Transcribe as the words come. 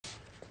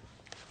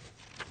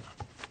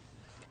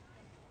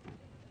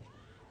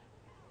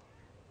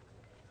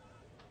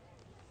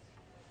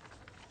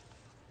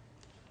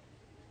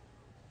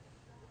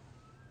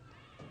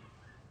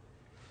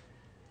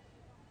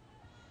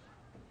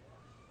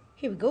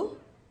Here we go.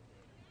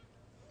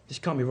 This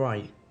can't be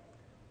right.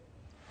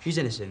 She's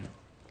innocent.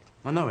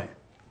 I know it.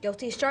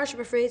 Guilty as charged, I'm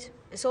afraid.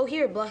 It's all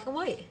here, black and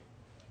white.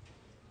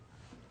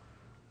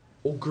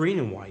 All green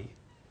and white.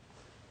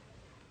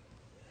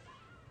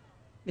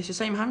 It's the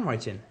same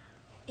handwriting.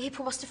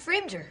 April must have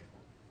framed her.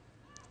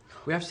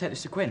 We have to take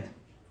this to Quinn.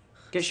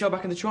 Get Shell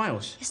back in the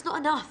trials. It's not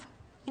enough.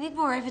 We need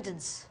more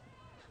evidence.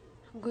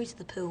 I'm going to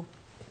the pool.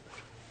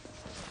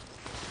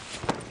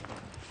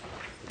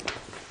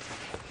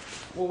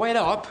 Well, wait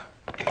up.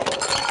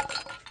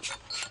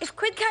 If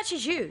Quinn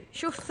catches you,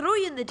 she'll throw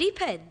you in the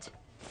deep end.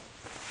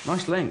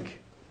 Nice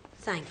link.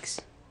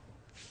 Thanks.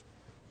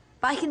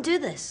 But I can do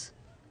this.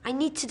 I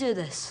need to do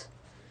this.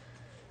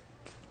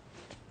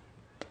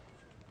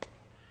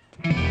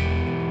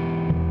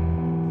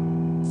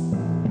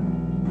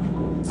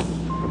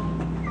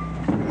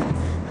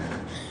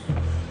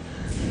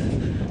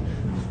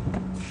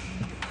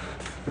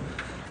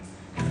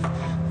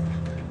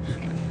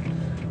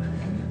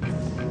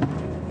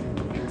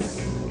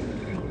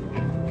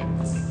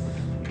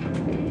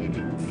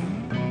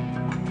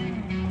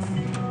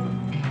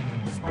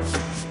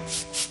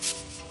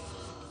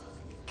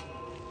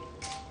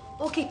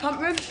 Okay,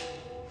 Pump Room.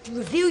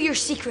 Reveal your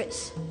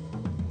secrets.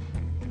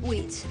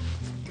 Wait.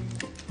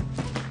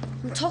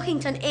 I'm talking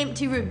to an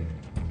empty room.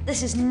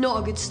 This is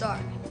not a good start.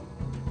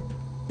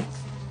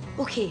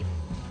 Okay.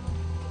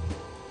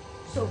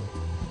 So,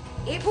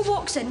 April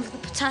walks in with the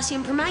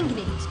potassium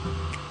permanganate.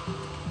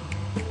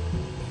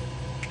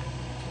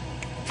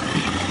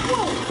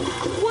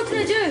 Whoa! What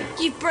did I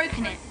do? You've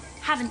broken it,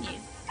 haven't you?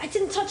 I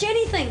didn't touch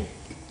anything.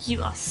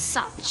 You are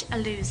such a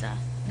loser.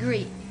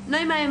 Great.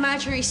 Now my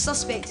imaginary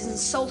suspect is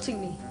insulting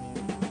me.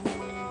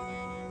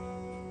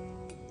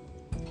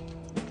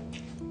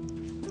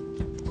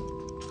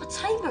 A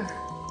timer.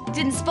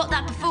 Didn't spot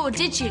that before,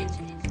 did you?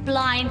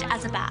 Blind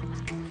as a bat.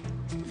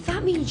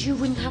 That means you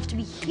wouldn't have to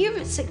be here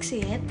at 6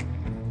 a.m.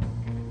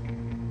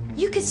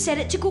 You could set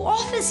it to go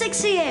off at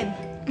 6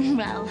 a.m.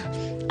 Well,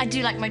 I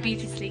do like my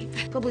beauty sleep.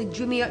 Probably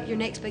dreaming up your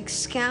next big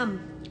scam.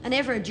 I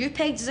never had you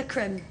pegged as a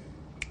crim.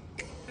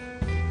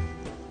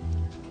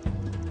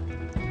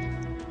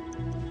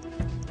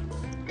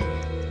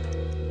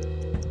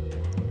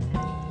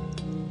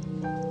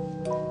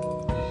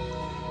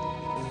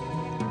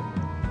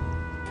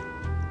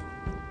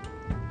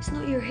 It's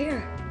not your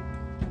hair.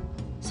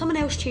 Someone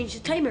else changed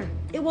the timer.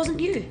 It wasn't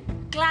you.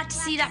 Glad to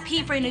see that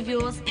pea brain of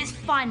yours is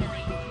finally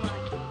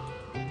working.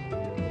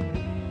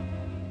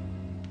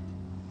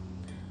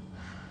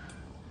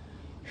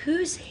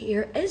 Whose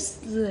hair is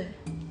the...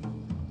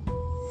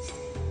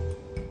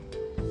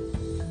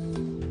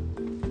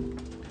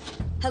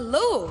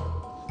 Hello?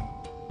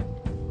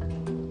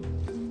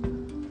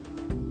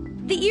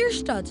 The ear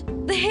stud,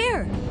 the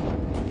hair.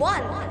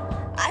 One.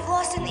 I've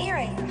lost an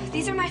earring.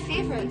 These are my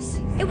favorites.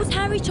 It was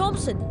Harry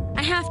Thompson.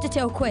 I have to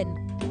tell Quinn.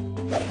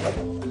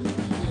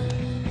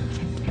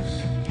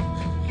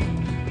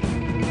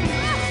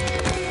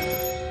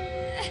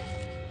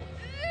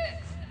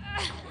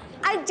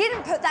 I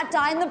didn't put that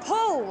dye in the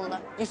pool.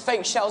 You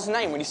faked Shell's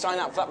name when you signed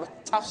up for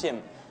that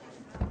potassium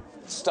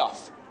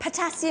stuff.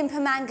 Potassium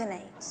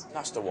permanganate.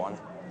 That's the one.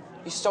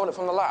 You stole it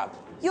from the lab.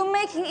 You're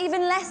making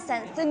even less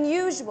sense than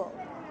usual.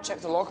 Check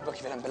the logbook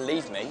if you don't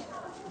believe me.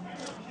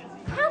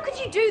 How could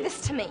you do this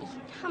to me?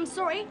 I'm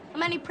sorry,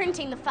 I'm only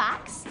printing the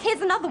facts.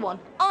 Here's another one.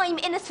 I'm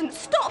innocent.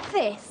 Stop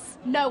this!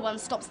 No one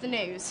stops the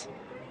news.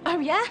 Oh,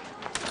 yeah?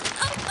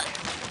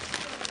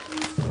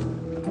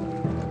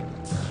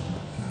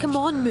 Come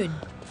on, Moon.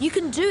 You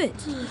can do it.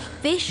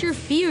 Face your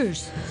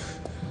fears.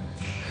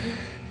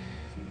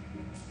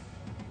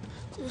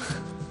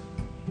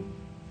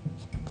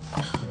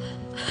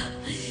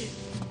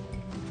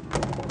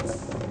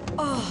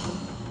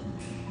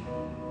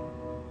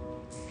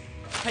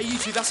 Hey, you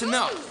two, that's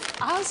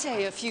enough. I'll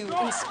say a few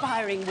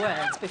inspiring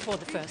words before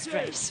the first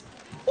race.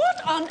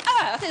 What on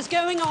earth is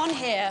going on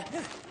here?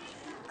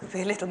 Could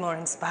be a little more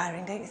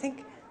inspiring, don't you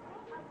think?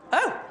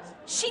 Oh!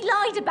 She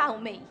lied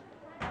about me.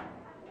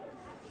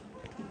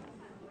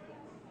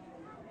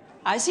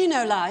 I see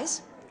no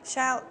lies.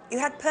 Shell, you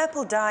had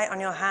purple dye on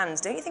your hands.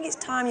 Don't you think it's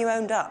time you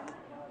owned up?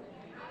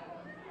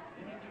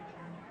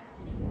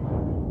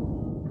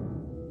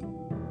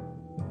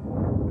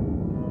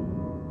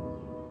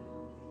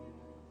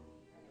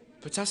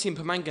 Potassium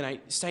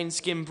permanganate stains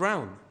skin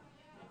brown.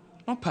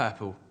 Not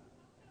purple.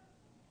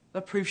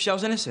 That proves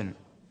Shell's innocent.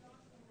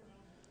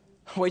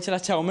 Wait till I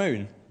tell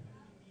Moon.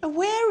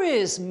 Where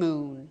is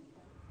Moon?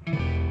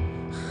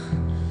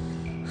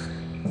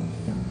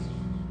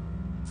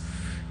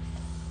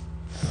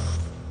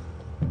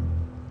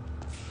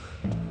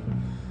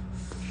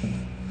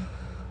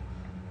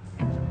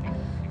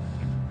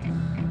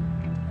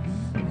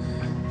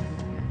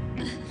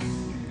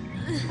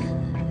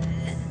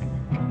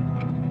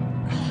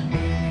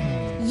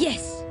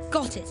 Yes,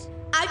 got it.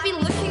 I've been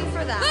looking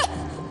for that.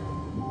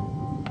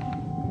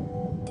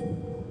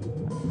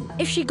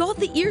 If she got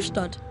the ear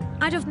stud,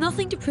 I'd have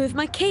nothing to prove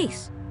my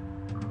case.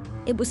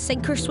 It was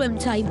sink or swim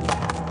time.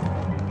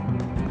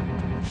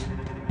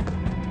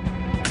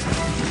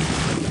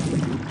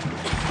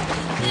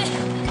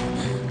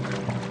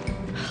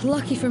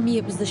 Lucky for me,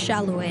 it was the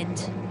shallow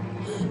end.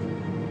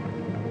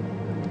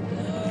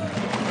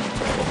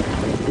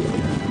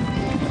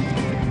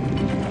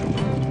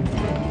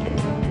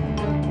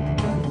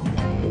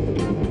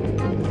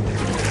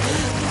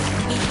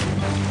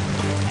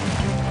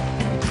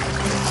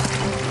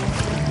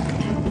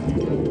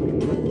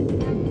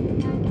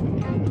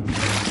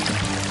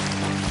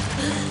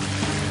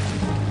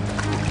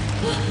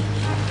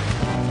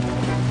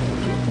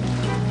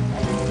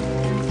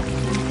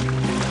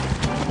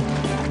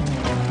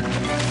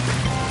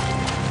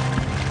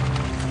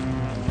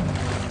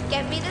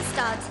 Give me the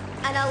stud,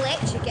 and I'll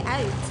let you get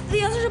out.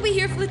 The others will be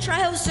here for the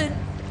trial soon.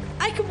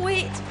 I can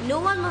wait. No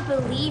one will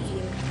believe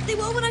you. They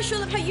will when I show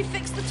them how you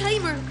fixed the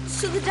timer,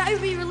 so the dye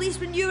will be released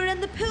when you were in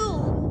the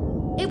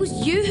pool. It was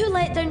you who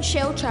let down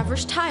Shell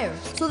Traver's tyre,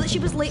 so that she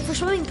was late for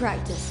swimming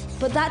practice.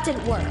 But that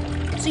didn't work,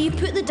 so you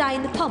put the dye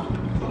in the pump.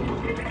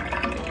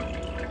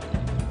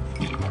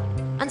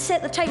 And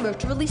set the timer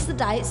to release the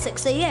dye at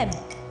 6 AM.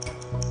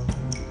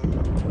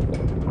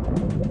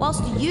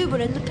 Whilst you were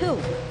in the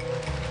pool,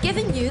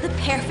 giving you the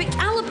perfect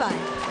alibi.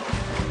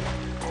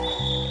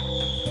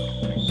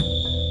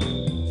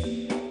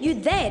 You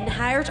then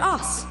hired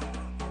us.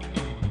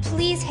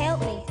 Please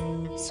help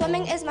me.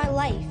 Swimming is my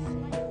life.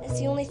 It's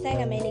the only thing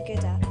I'm any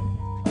good at.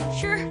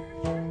 Sure,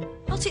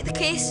 I'll take the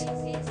case.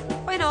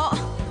 Why not?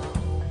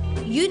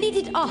 You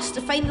needed us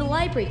to find the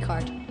library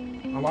card.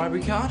 A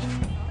library card?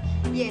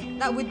 Yeah,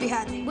 that would be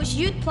handy. Which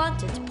you'd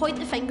planted to point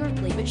the finger and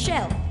blame at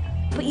Shell.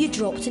 But you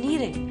dropped an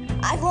earring.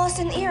 I've lost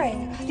an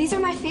earring. These are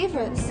my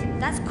favourites.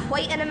 That's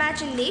quite an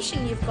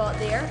imagination you've got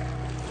there.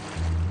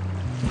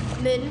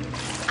 Moon,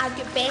 I've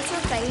got better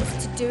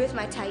things to do with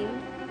my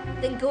time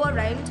than go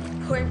around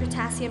pouring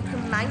potassium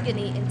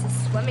permanganate into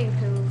swimming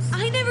pools.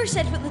 I never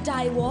said what the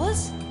dye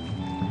was.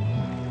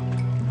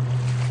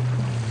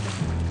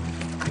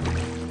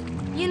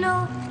 You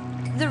know,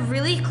 the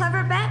really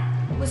clever bit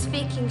was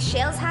faking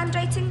Shell's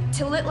handwriting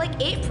to look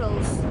like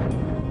April's.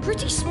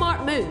 Pretty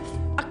smart move.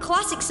 A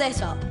classic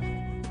setup.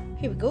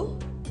 Here we go.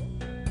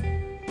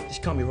 This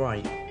can't be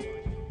right.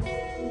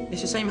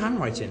 It's the same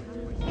handwriting.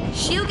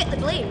 She'll get the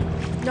blame,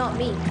 not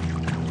me.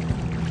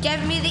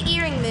 Give me the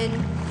earring, Moon.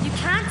 You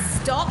can't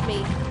stop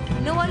me.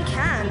 No one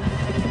can.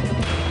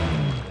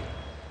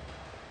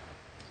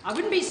 I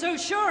wouldn't be so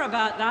sure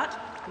about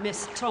that,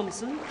 Miss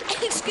Thompson.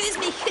 Excuse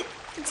me,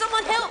 can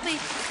someone help me?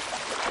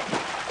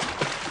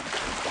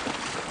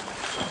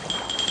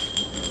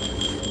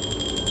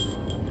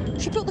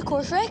 She broke the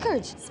course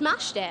record.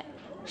 Smashed it.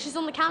 She's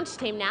on the county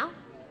team now.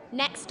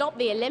 Next stop,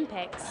 the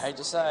Olympics. I hate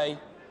to say,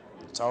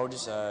 told you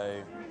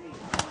so.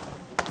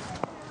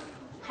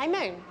 Hey,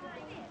 Moon.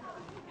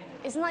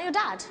 Isn't that your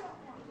dad?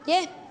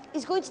 Yeah,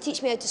 he's going to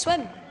teach me how to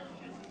swim.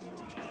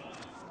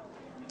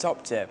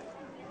 Top tip.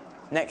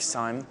 Next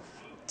time,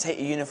 take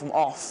your uniform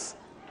off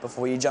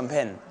before you jump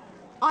in.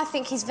 I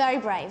think he's very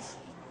brave.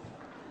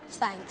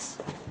 Thanks.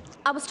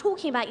 I was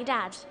talking about your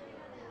dad.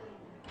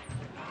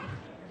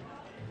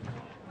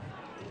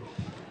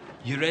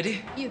 You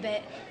ready? You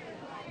bet.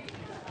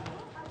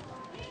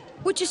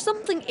 Which is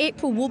something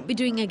April won't be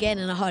doing again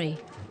in a hurry,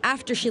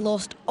 after she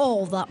lost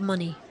all that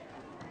money.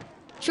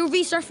 She'll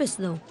resurface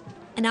though,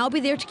 and I'll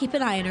be there to keep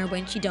an eye on her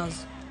when she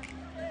does.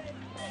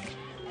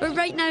 But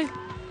right now,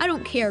 I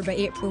don't care about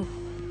April,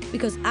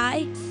 because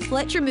I,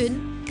 Fletcher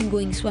Moon, am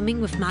going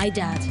swimming with my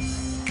dad.